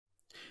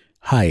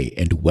Hi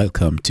and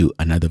welcome to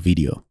another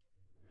video.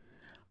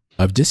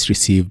 I've just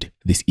received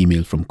this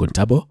email from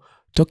Contabo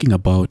talking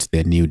about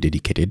their new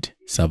dedicated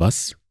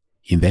servers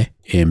in the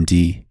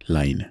AMD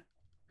line.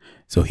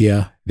 So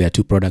here there are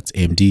two products,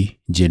 AMD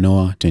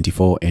Genoa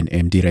 24 and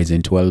AMD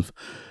Ryzen 12,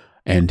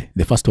 and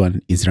the first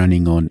one is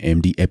running on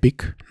AMD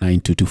EPYC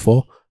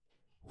 9224,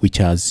 which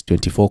has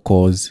 24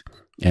 cores,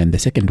 and the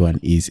second one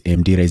is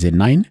AMD Ryzen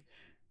 9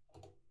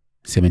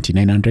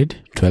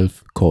 7900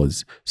 12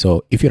 cores.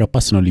 So if you're a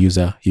personal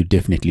user, you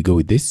definitely go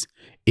with this.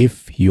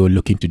 If you're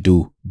looking to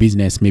do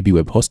business, maybe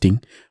web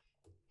hosting,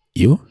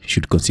 you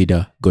should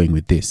consider going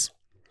with this.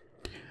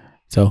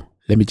 So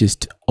let me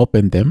just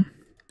open them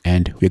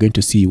and we're going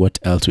to see what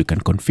else we can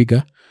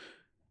configure.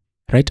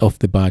 Right off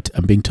the bat,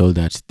 I'm being told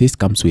that this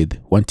comes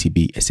with 1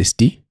 TB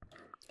SSD,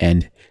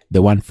 and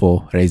the one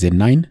for Ryzen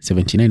 9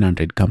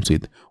 7900 comes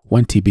with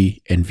 1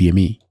 TB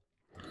NVMe.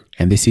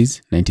 And this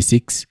is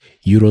 96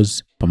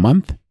 euros per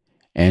month,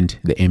 and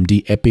the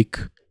AMD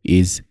EPYC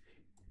is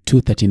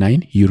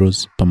 239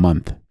 euros per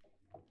month.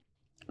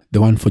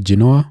 The one for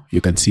Genoa, you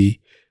can see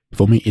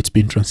for me it's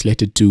been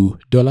translated to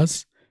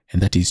dollars,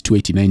 and that is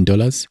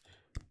 $289.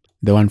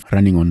 The one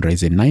running on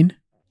Ryzen 9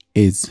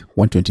 is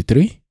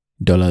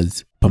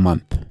 $123 per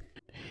month.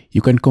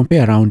 You can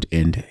compare around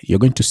and you're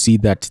going to see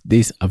that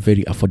these are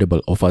very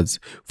affordable offers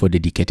for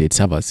dedicated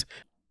servers.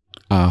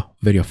 Are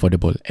very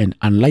affordable, and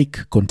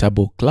unlike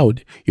Contabo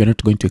Cloud, you're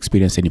not going to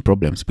experience any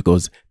problems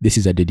because this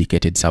is a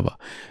dedicated server.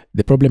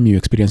 The problem you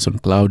experience on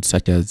cloud,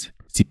 such as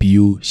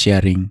CPU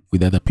sharing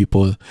with other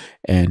people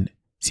and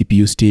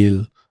CPU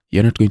steal,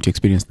 you're not going to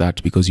experience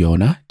that because you're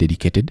on a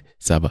dedicated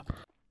server.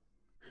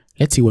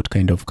 Let's see what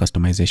kind of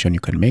customization you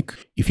can make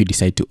if you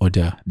decide to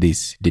order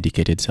this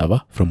dedicated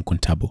server from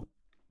Contabo.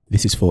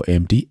 This is for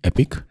AMD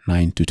EPYC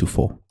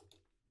 9224.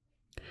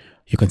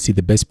 You can see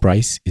the best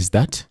price is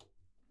that.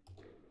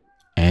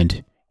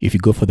 And if you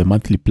go for the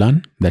monthly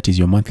plan, that is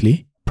your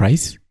monthly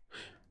price.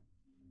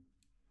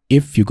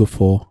 If you go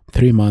for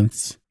 3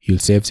 months, you'll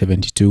save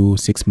 72,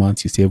 6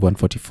 months, you save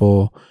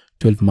 144,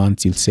 12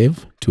 months, you'll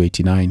save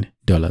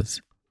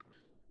 $289.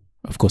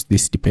 Of course,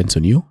 this depends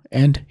on you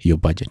and your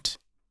budget.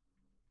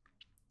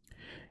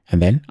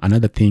 And then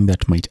another thing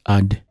that might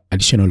add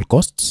additional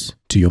costs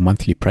to your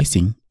monthly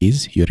pricing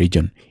is your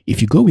region.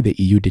 If you go with the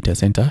EU data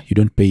center, you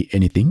don't pay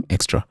anything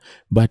extra.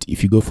 But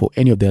if you go for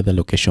any of the other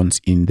locations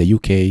in the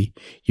UK,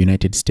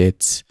 United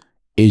States,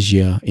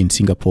 Asia in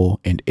Singapore,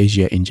 and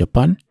Asia in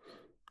Japan,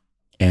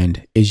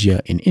 and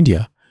Asia in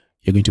India,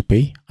 you're going to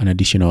pay an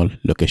additional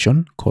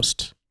location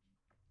cost.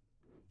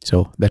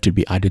 So that will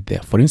be added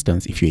there. For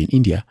instance, if you're in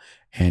India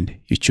and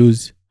you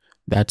choose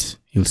that,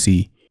 you'll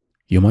see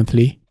your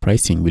monthly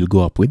pricing will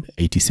go up with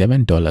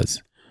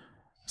 $87.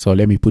 So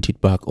let me put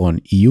it back on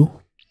EU.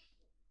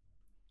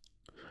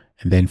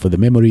 And then for the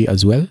memory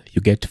as well,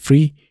 you get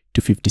free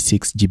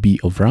 256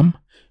 GB of RAM.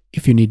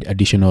 If you need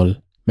additional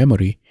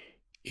memory,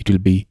 it will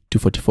be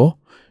 244,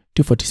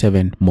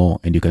 247 more.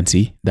 And you can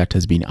see that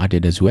has been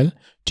added as well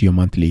to your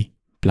monthly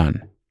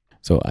plan.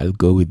 So I'll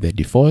go with the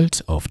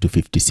default of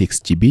 256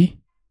 GB.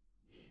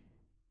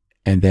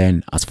 And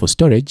then as for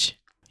storage,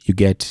 you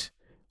get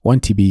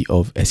 1 TB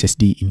of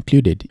SSD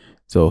included.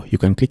 So you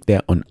can click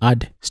there on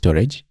add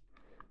storage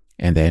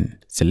and then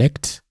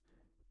select.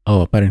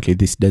 Oh, apparently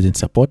this doesn't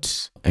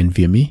support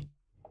NVMe,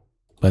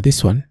 but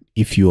this one,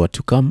 if you are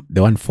to come,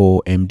 the one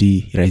for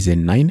AMD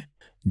Ryzen 9,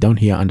 down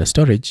here under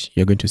storage,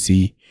 you're going to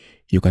see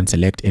you can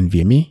select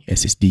NVMe,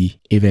 SSD,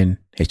 even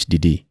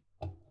HDD.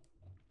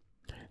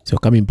 So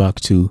coming back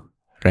to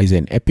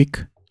Ryzen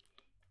EPYC,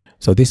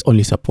 so this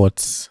only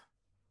supports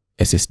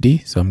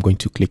SSD. So I'm going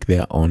to click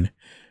there on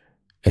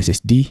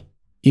SSD.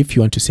 If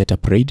you want to set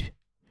up RAID,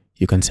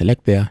 you can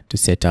select there to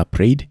set up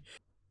RAID.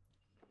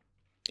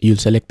 You'll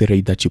select the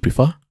RAID that you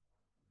prefer.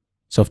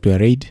 Software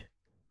RAID,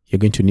 you're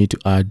going to need to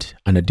add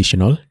an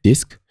additional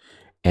disk,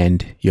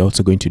 and you're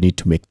also going to need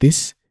to make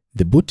this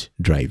the boot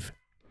drive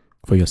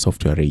for your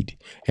software RAID.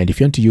 And if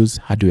you want to use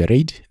hardware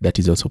RAID, that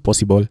is also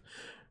possible.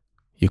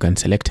 You can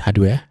select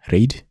hardware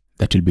RAID,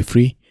 that will be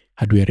free.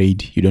 Hardware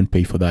RAID, you don't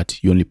pay for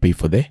that, you only pay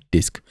for the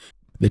disk.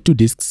 The 2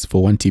 disks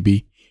for 1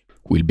 TB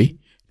will be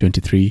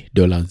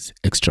 $23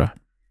 extra.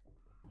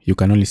 You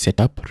can only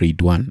set up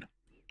RAID 1,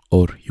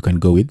 or you can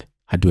go with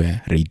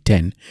hardware RAID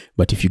 10.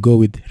 But if you go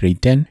with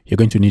RAID 10, you're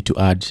going to need to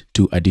add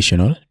 2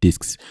 additional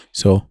disks.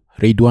 So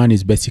RAID 1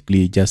 is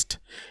basically just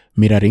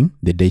mirroring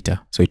the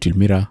data. So it will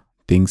mirror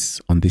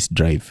things on this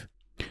drive.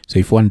 So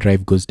if one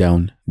drive goes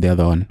down, the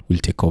other one will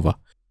take over.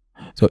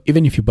 So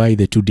even if you buy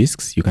the 2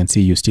 disks, you can see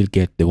you still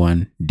get the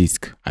 1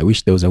 disk. I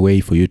wish there was a way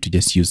for you to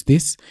just use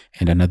this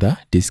and another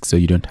disk so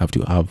you don't have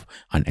to have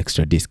an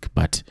extra disk.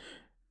 But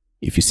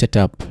if you set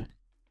up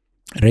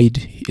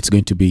RAID, it's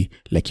going to be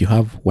like you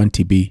have 1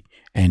 TB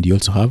and you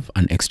also have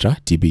an extra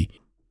TB.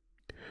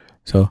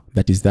 So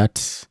that is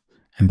that.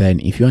 And then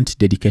if you want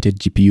dedicated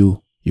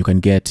GPU, you can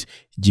get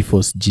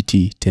GeForce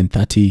GT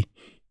 1030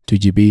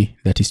 2GB,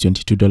 that is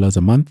 $22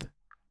 a month.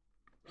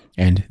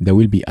 And there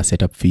will be a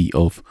setup fee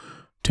of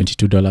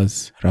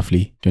 $22,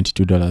 roughly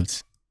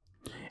 $22.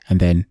 And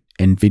then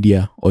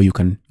NVIDIA, or you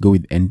can go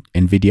with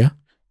NVIDIA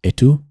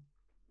A2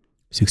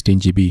 16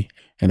 GB,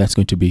 and that's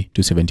going to be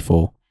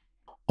 274.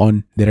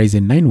 On the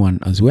Ryzen 9 one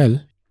as well,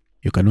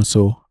 you can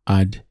also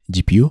add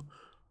GPU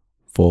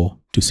for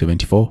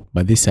 274,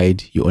 but this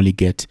side you only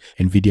get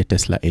NVIDIA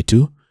Tesla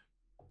A2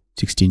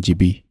 16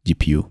 GB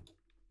GPU.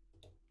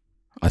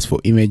 As for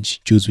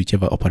image, choose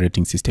whichever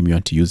operating system you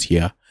want to use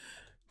here.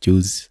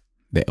 Choose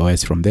the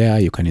OS from there.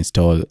 You can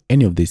install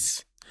any of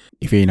this.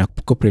 If you're in a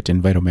corporate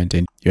environment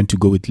and you want to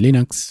go with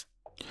Linux,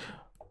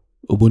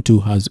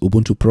 Ubuntu has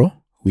Ubuntu Pro,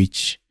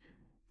 which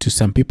to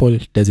some people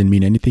doesn't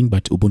mean anything,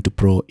 but Ubuntu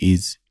Pro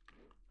is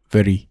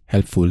very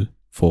helpful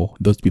for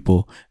those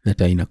people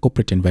that are in a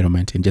corporate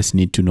environment and just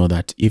need to know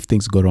that if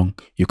things go wrong,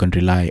 you can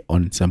rely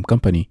on some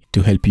company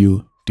to help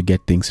you to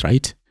get things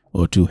right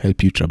or to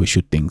help you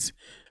troubleshoot things.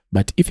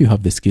 But if you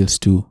have the skills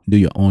to do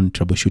your own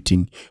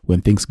troubleshooting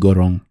when things go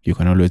wrong, you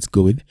can always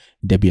go with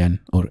Debian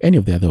or any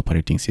of the other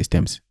operating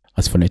systems.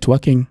 As for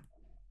networking,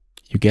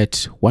 you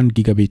get 1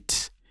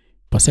 gigabit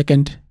per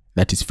second,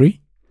 that is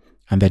free,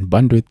 and then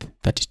bandwidth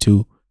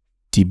 32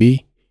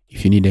 TB.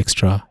 If you need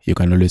extra, you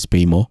can always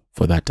pay more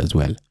for that as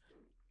well.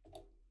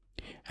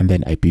 And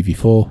then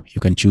IPv4,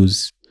 you can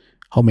choose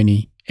how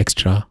many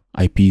extra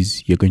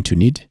IPs you're going to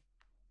need.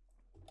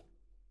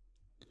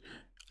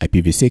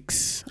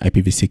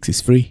 IPv6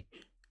 is free.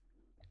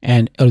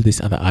 And all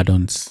these other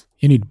add-ons,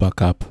 you need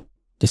backup,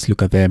 just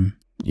look at them.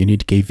 You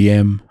need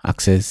KVM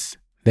access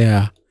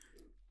there.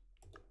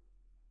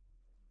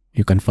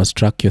 You can fast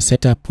track your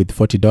setup with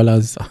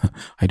 $40.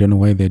 I don't know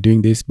why they're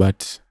doing this,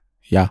 but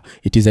yeah,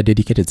 it is a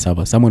dedicated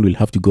server. Someone will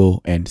have to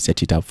go and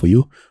set it up for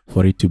you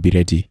for it to be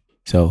ready.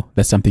 So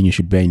that's something you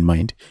should bear in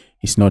mind.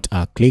 It's not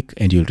a click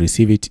and you'll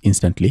receive it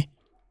instantly.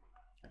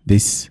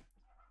 This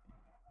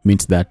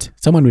means that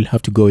someone will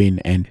have to go in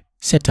and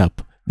set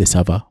up the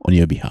server on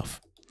your behalf.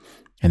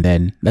 And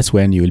then that's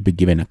when you will be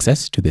given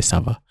access to the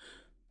server.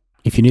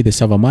 If you need the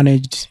server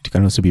managed, it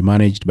can also be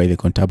managed by the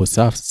Contabo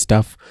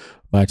staff,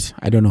 but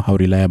I don't know how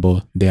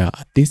reliable they are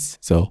at this.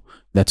 So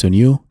that's on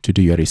you to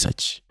do your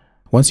research.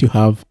 Once you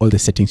have all the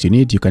settings you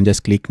need, you can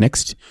just click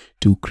next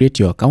to create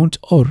your account,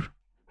 or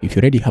if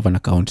you already have an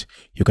account,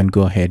 you can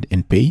go ahead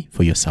and pay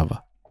for your server.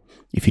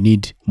 If you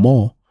need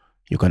more,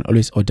 you can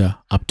always order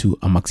up to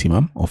a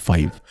maximum of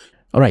 5.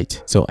 All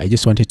right, so I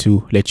just wanted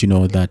to let you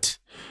know that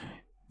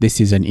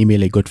this is an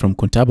email I got from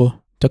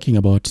Contabo talking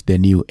about the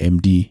new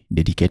AMD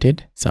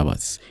dedicated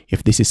servers.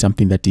 If this is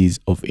something that is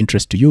of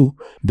interest to you,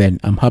 then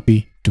I'm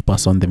happy to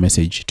pass on the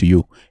message to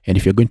you. And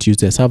if you're going to use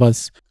their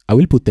servers, I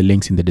will put the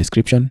links in the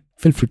description.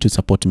 Feel free to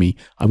support me.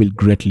 I will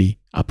greatly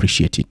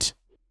appreciate it.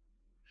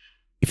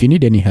 If you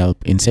need any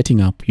help in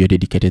setting up your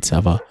dedicated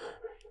server,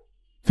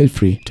 feel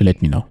free to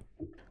let me know.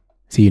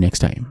 See you next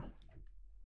time.